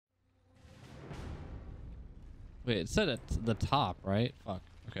Wait, it said at the top, right? Fuck.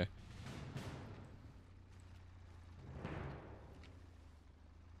 Okay.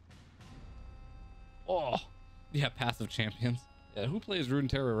 Oh, yeah, passive champions. Yeah, who plays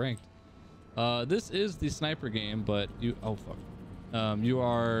Runeterra ranked? This is the sniper game, but you, oh fuck. You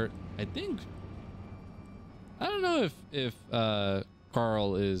are, I think, I don't know if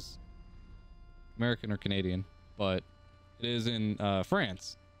Karl is American or Canadian, but it is in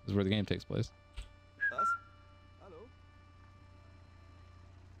France is where the game takes place. Was? Hallo?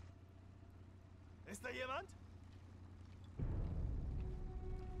 Ist da jemand?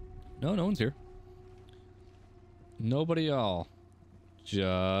 No, no one's here. Nobody at all.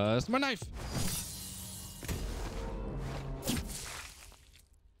 Just my knife.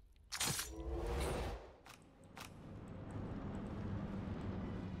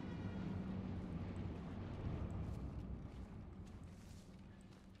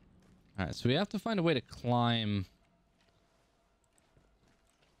 All right, so we have to find a way to climb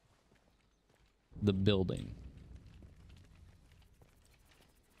the building.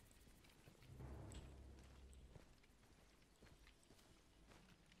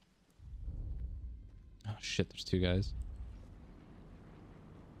 Oh shit, there's two guys.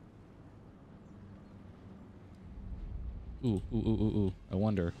 Ooh, ooh, ooh, ooh, ooh. I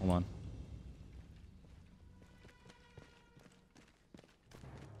wonder. Hold on.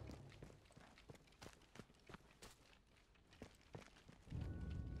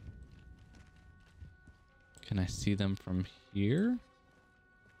 Can I see them from here?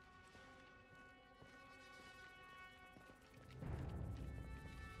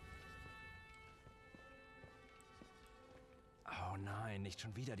 Oh nein, nicht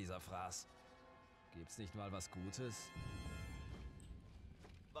schon wieder dieser Fraß. Gibt's nicht mal was Gutes?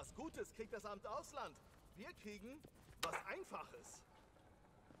 Was Gutes kriegt das Amt Ausland. Wir kriegen was Einfaches.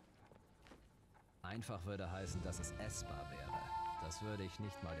 Einfach würde heißen, dass es essbar wäre. Das würde ich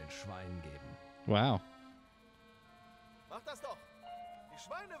nicht mal den Schweinen geben. Wow. Mach das doch. Die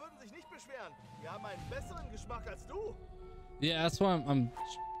Schweine würden sich nicht beschweren. Die haben einen besseren Geschmack als du. Yeah, that's why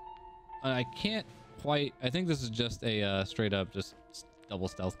I can't quite. I think this is just a straight up just double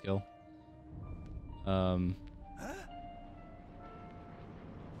stealth kill. So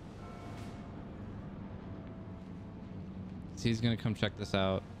he's gonna come check this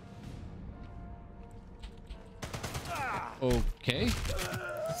out. Okay.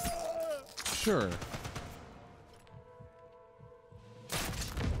 Sure.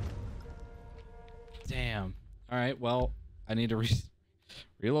 Damn. All right. Well, I need to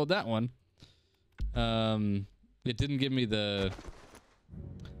reload that one. It didn't give me the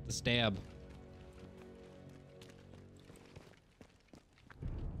stab.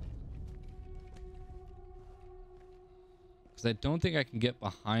 Because I don't think I can get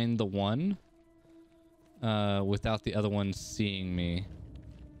behind the one without the other one seeing me.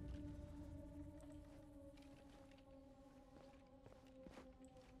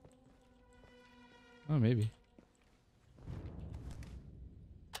 Oh, maybe.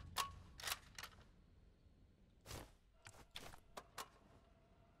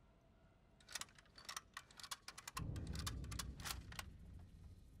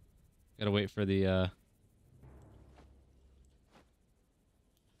 Gotta wait for the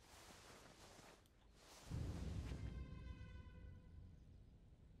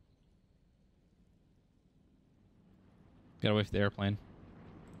gotta wait for the airplane.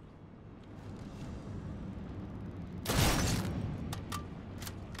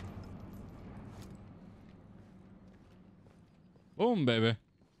 Boom, baby.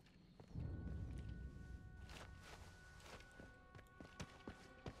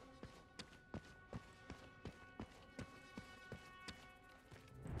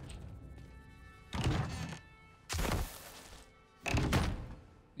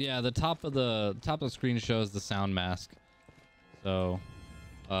 Yeah, the top of the screen shows the sound mask. So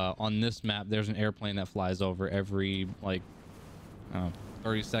on this map, there's an airplane that flies over every like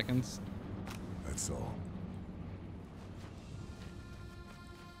 30 seconds. That's all.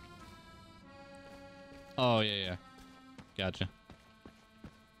 Oh yeah. Gotcha.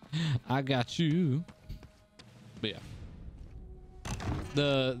 I got you. But yeah.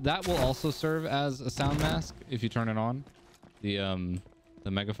 That will also serve as a sound mask if you turn it on. The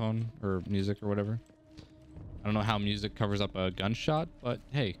megaphone or music or whatever. I don't know how music covers up a gunshot, but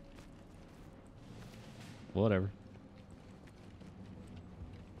hey. Whatever.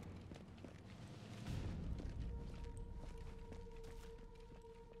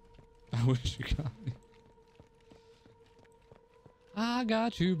 I wish you got me. I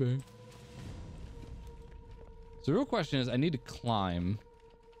got you, babe. So the real question is, I need to climb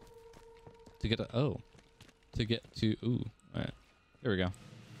to get a... Oh. to get to. Ooh, all right, there we go.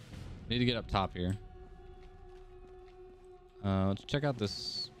 Need to get up top here. Let's check out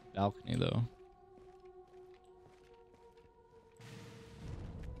this balcony though.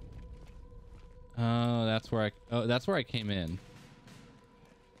 Oh, that's where I came in.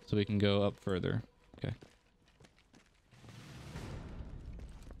 So we can go up further. Okay.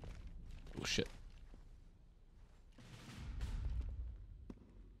 Oh shit.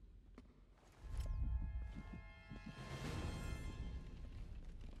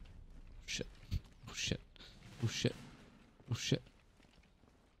 Shit. Oh shit. Oh shit. Oh shit.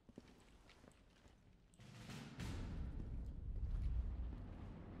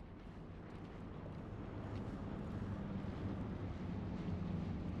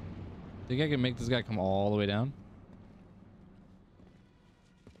 Think I can make this guy come all the way down?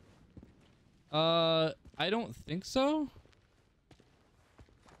 I don't think so.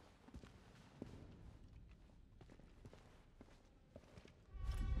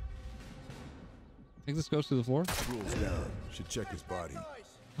 I think this goes to the floor. Rules down. Should check his body.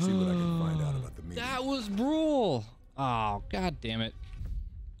 See what I can find out about the meeting. That was Brule. Oh, god damn it.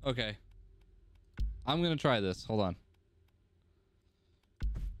 Okay. I'm gonna try this. Hold on.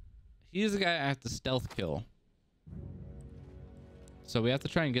 He's the guy I have to stealth kill. So we have to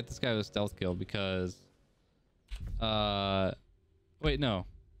try and get this guy with a stealth kill because... Wait, no.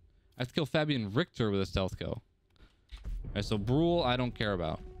 I have to kill Fabian Richter with a stealth kill. Alright, so Brule I don't care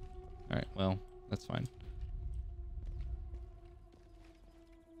about. Alright, well, that's fine.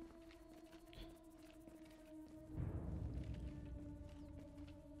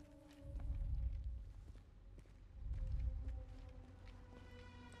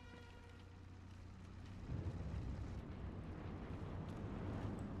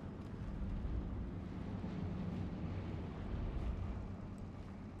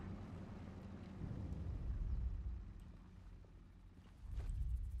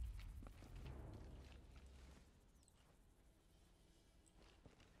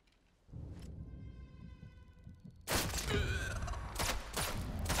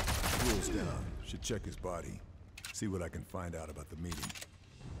 Rules down. Should check his body. See what I can find out about the meeting.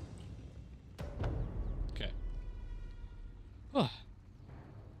 Okay. Oh.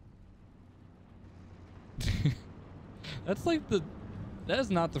 That's like the... That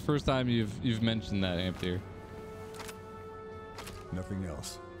is not the first time you've mentioned that, Ampere. Nothing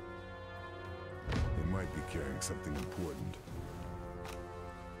else. They might be carrying something important.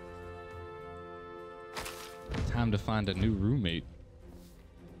 Time to find a new roommate.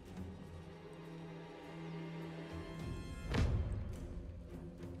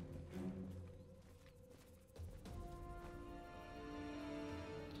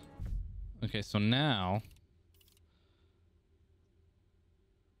 Okay, so now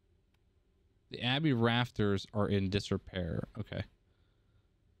the Abbey rafters are in disrepair. Okay.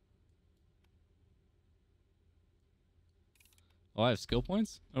 Oh, I have skill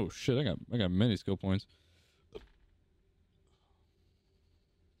points? Oh shit, I got many skill points.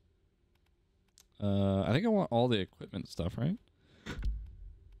 I think I want all the equipment stuff, right?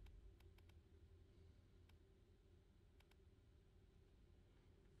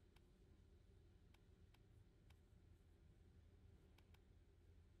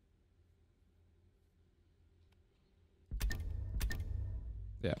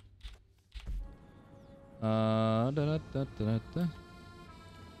 Yeah.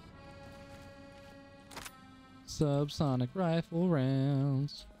 Subsonic rifle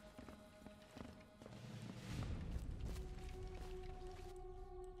rounds.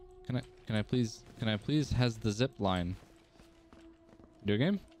 Can I please has the zip line? Video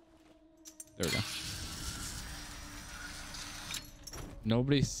game? There we go.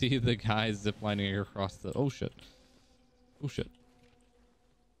 Nobody see the guy ziplining across the... Oh shit. Oh shit.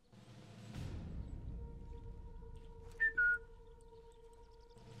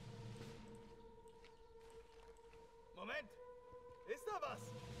 Moment! Ist da was?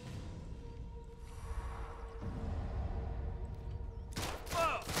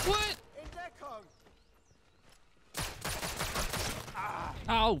 What? Entdeckung!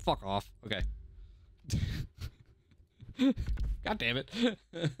 Oh, fuck off. Okay. God damn it.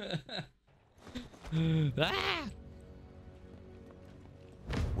 Ah!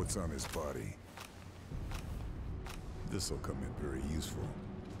 What's on his body? This'll come in very useful.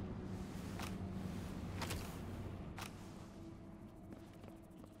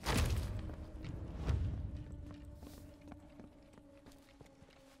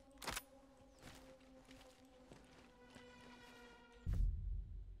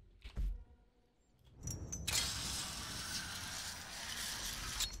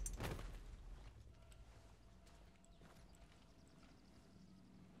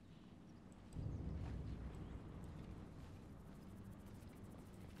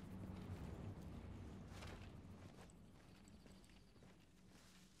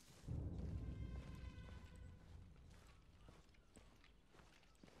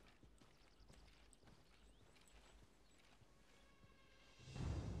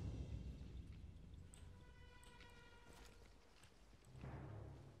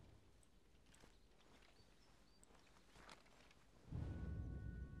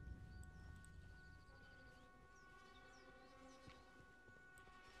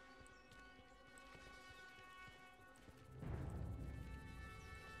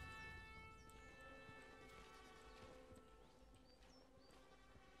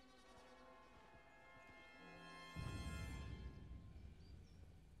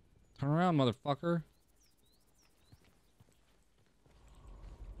 Turn around, motherfucker.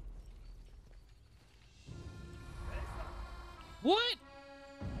 What?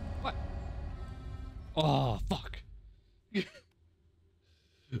 What? Oh, fuck.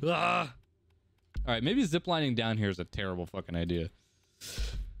 Ah. All right, maybe ziplining down here is a terrible fucking idea.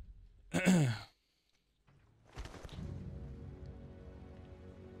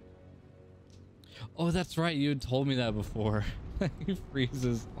 Oh, that's right. You had told me that before. He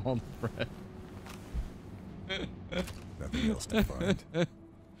freezes all the bread. Nothing else to find. You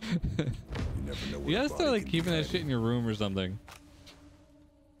never know. You gotta start like keeping that shit in your room or something.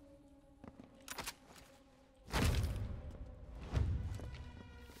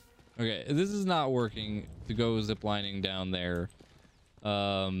 Okay, this is not working to go ziplining down there,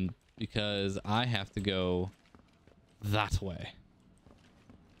 because I have to go that way.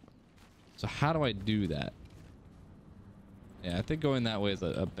 So how do I do that? Yeah, I think going that way is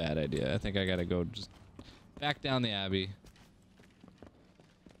a bad idea. I think I gotta go just back down the Abbey.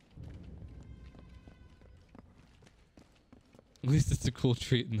 At least it's a cool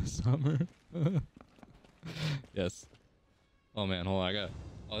treat in the summer. Yes. Oh man, hold on,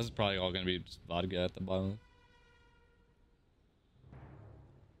 oh, this is probably all gonna be just vodka at the bottom.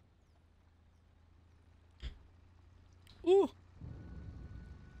 Ooh.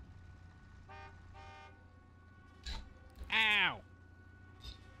 Ow.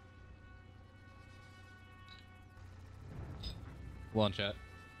 One chat.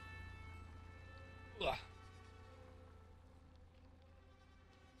 Ugh.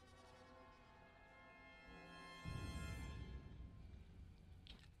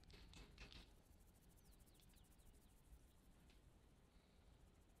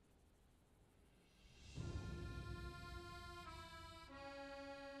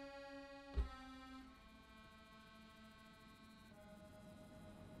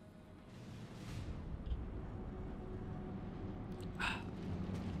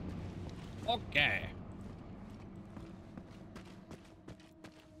 Okay.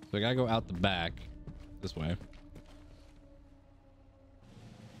 So I gotta go out the back this way.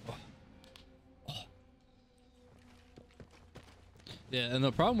 Oh. Oh. Yeah, and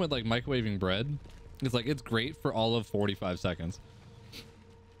the problem with like microwaving bread is like it's great for all of 45 seconds.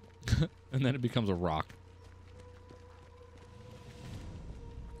 And then it becomes a rock.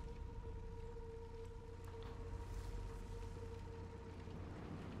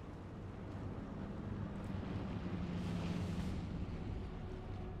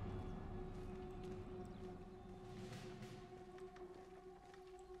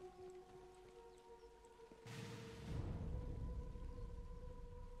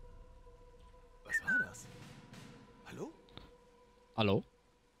 Hallo?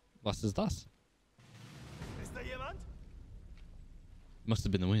 Was ist das? Ist da jemand? Must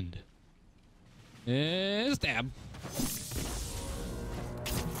have been the wind. Stab.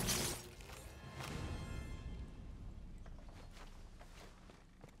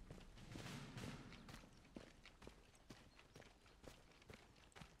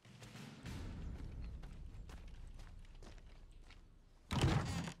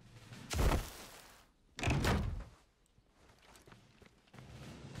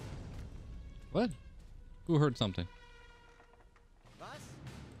 What? Who heard something? Was?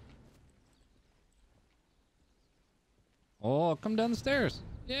 Oh, come down the stairs.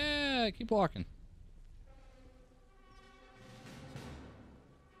 Yeah, keep walking.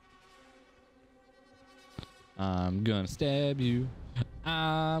 I'm gonna stab you.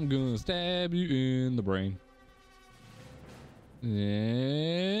 I'm gonna stab you in the brain.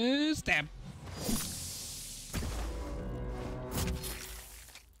 Yeah, stab.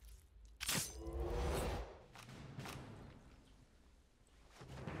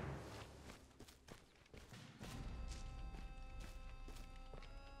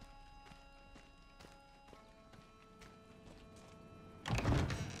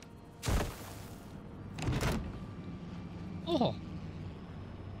 Oh.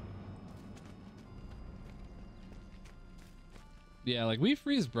 Yeah, like we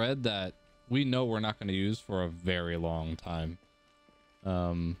freeze bread that we know we're not going to use for a very long time.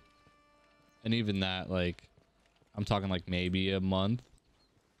 And even that, like, I'm talking like maybe a month.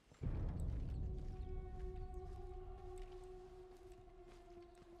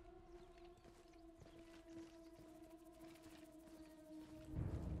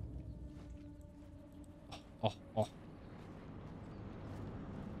 Oh, oh.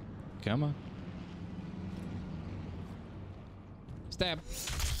 Come on. Stab.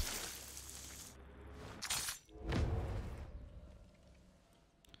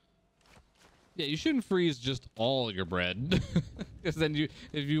 Yeah, you shouldn't freeze just all your bread. Because then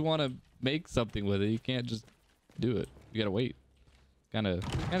if you want to make something with it, you can't just do it. You gotta wait. Kind of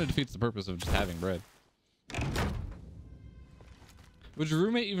defeats the purpose of just having bread. Would your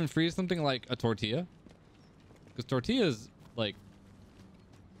roommate even freeze something like a tortilla? Because tortillas, like,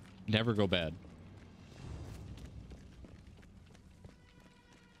 never go bad.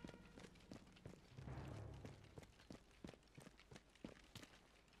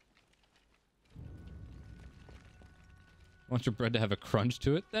 Want your bread to have a crunch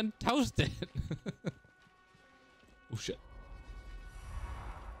to it? Then toast it. Oh shit.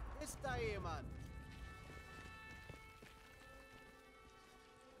 Ist da jemand?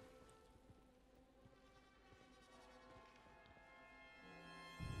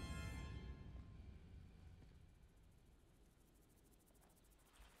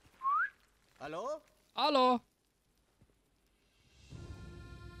 Hallo? Hallo.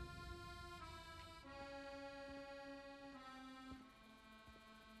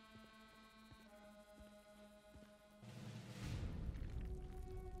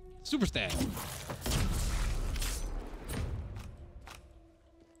 Super stab.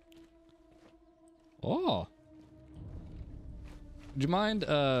 Oh. Would you mind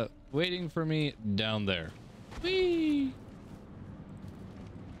waiting for me down there? Whee!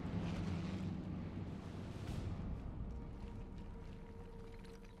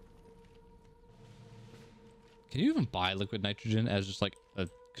 Can you even buy liquid nitrogen as just like a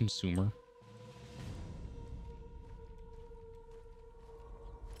consumer?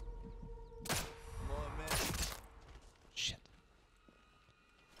 Shit.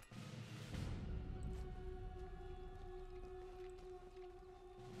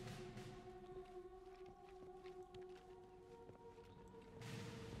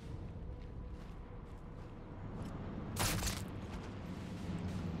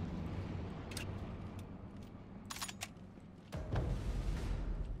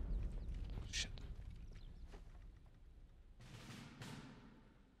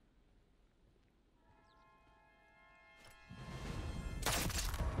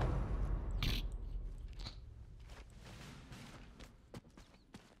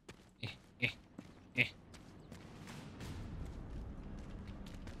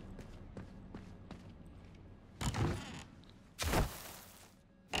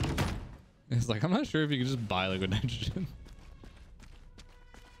 It's like, I'm not sure if you can just buy liquid nitrogen.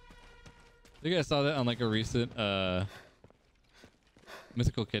 I think I saw that on like a recent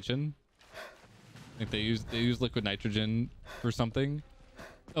Mythical Kitchen. Like they used liquid nitrogen for something.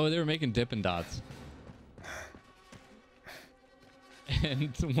 Oh, they were making Dippin' Dots.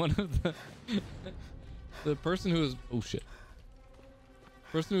 And one of the person who was, oh shit.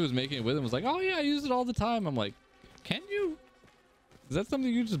 Person who was making it with him was like, oh yeah, I use it all the time. I'm like, can you? Is that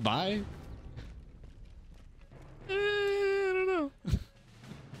something you just buy? I don't know.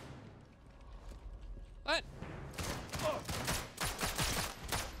 What?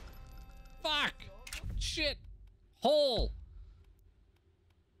 Fuck! Shit! Hole!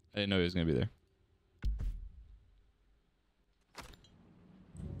 I didn't know he was gonna be there.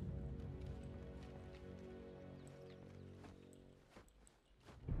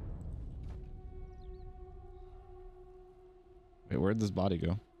 Wait, where'd this body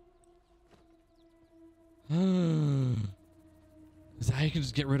go? Is that how you can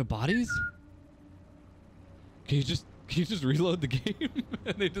just get rid of bodies? Can you just reload the game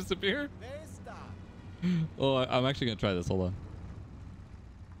and they disappear? Oh, I'm actually gonna try this. Hold on.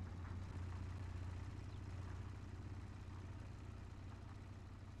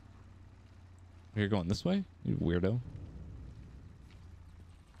 You're going this way, you weirdo.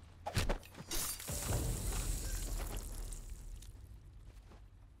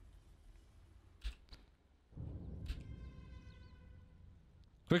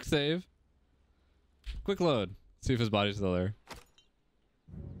 Quick save. Quick load. See if his body's still there.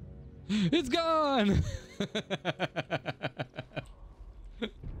 It's gone!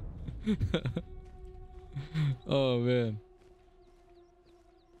 Oh, man.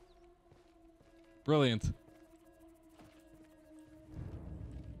 Brilliant.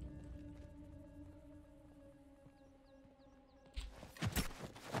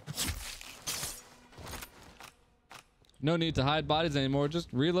 No need to hide bodies anymore. Just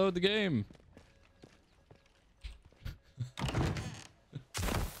reload the game.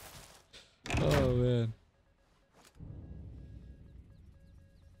 Oh, man.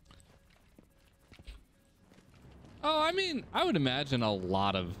 Oh, I mean, I would imagine a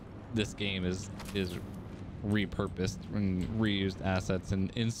lot of this game is repurposed and reused assets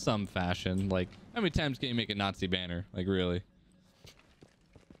in some fashion. Like, how many times can you make a Nazi banner? Like, really?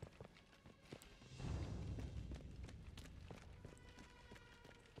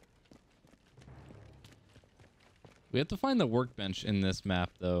 We have to find the workbench in this map,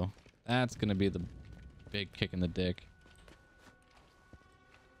 though. That's gonna be the big kick in the dick.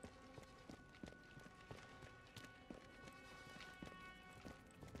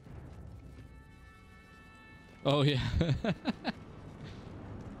 Oh yeah.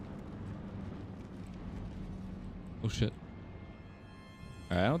 Oh shit.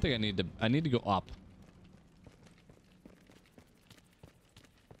 All right, I don't think I need to. I need to go up.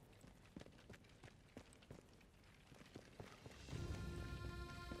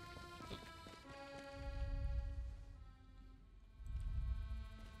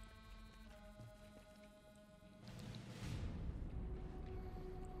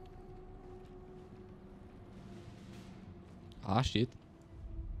 Ah, shit.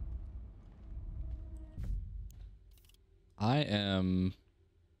 I am...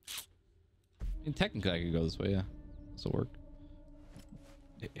 I mean, technically I could go this way, yeah. This will work.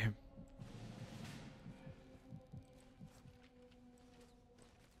 Damn.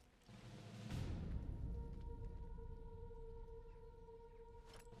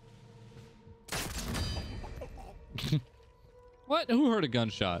 What? Who heard a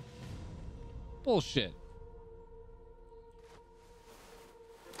gunshot? Bullshit.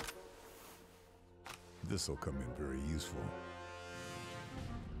 This'll come in very useful.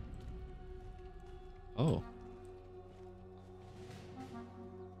 Oh.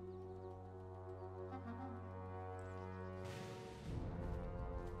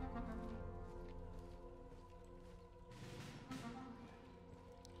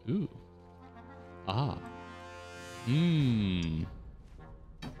 Ooh. Ah. Mmm.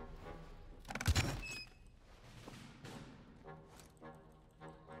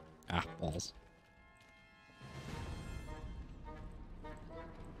 Ah, balls.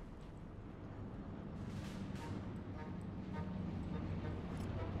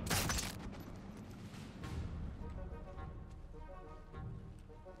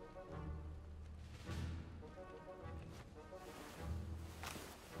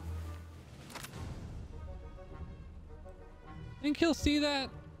 Think he'll see that?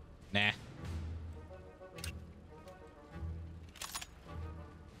 Nah.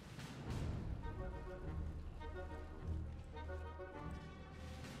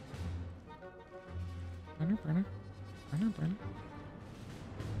 Burner.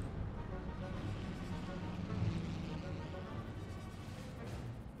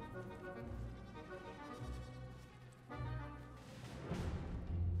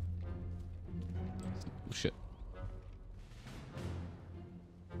 Oh, shit.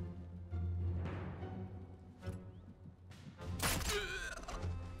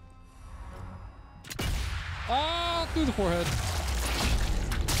 Ah, through the forehead.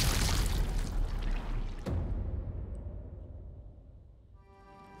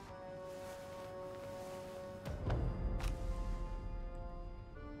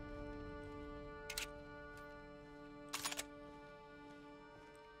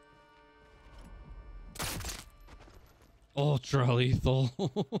 Ultra lethal.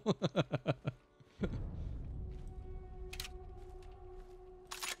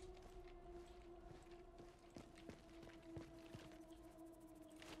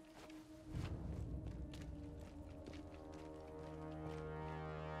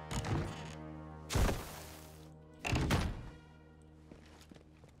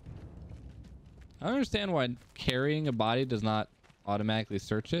 I don't understand why carrying a body does not automatically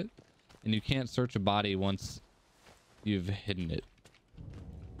search it, and you can't search a body once you've hidden it.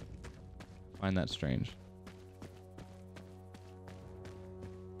 I find that strange.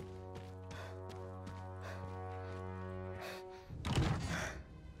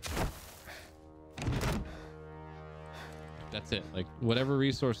 That's it. Like whatever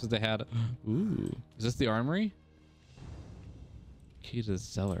resources they had. Ooh, is this the armory? Key to the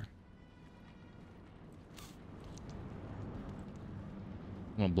cellar.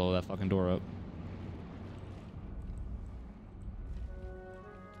 I'm gonna blow that fucking door up.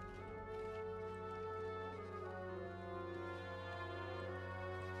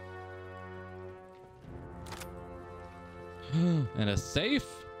 And a safe.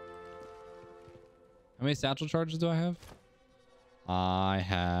 How many satchel charges do I have? I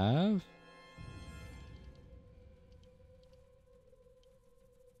have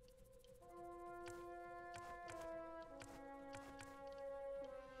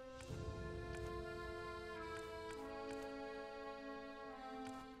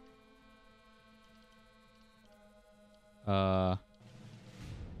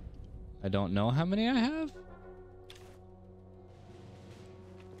I don't know how many I have.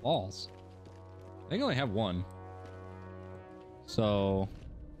 Balls. I think I only have one. So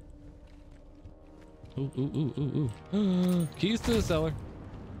Ooh, ooh, ooh, ooh, ooh. Keys to the cellar.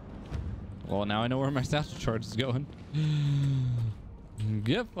 Well, now I know where my satchel charge is going.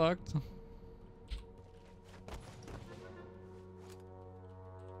 Get fucked.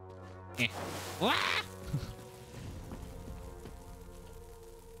 Wah!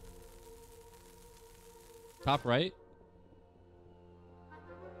 Top right.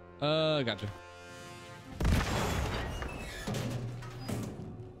 Gotcha.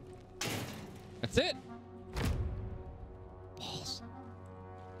 That's it. Balls.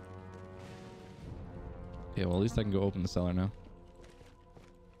 Okay, well, at least I can go open the cellar now.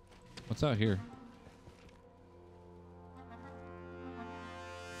 What's out here?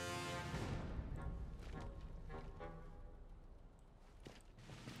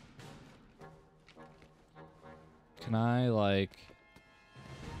 Can I, like...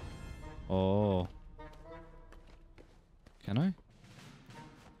 Oh. Can I?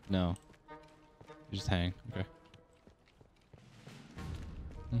 No. You just hang. Okay.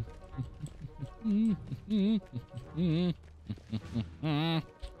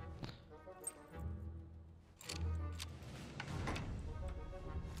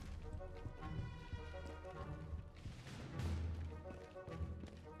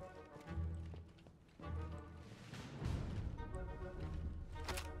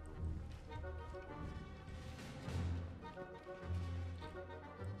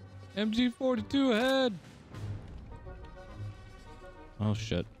 MG42 ahead. Oh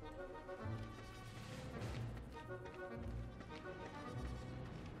shit.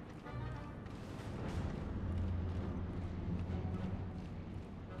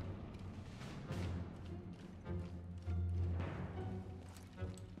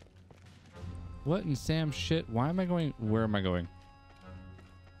 What in Sam's shit? Why am I going? Where am I going?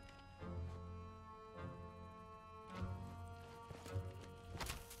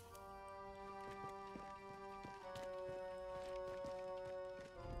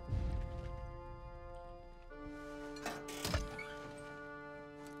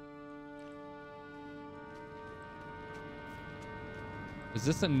 Is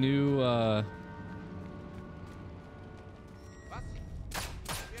this a new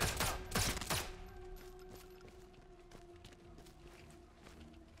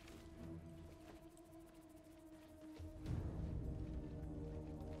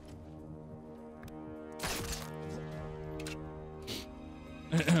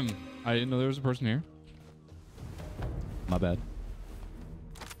I didn't know there was a person here. My bad.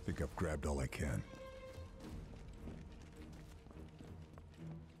 Think I've grabbed all I can.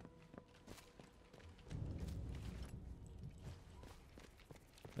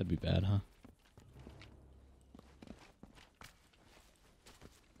 That'd be bad, huh?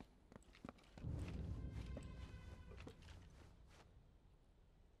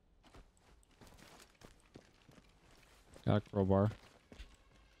 Got a crowbar.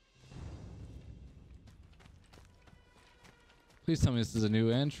 Please tell me this is a new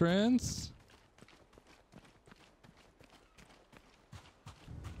entrance.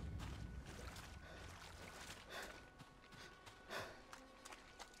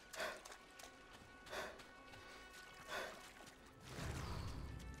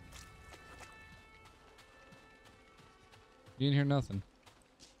 You didn't hear nothing.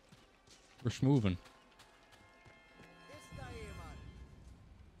 We're schmoving.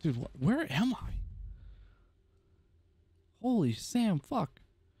 Dude, where am I? Holy Sam, fuck.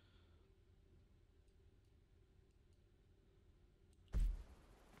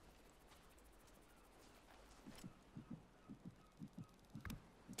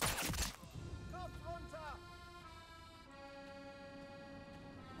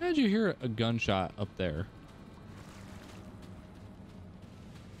 How did you hear a gunshot up there?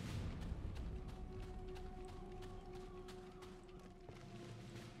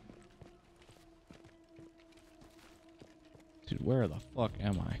 Dude, where the fuck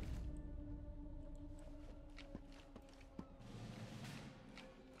am I?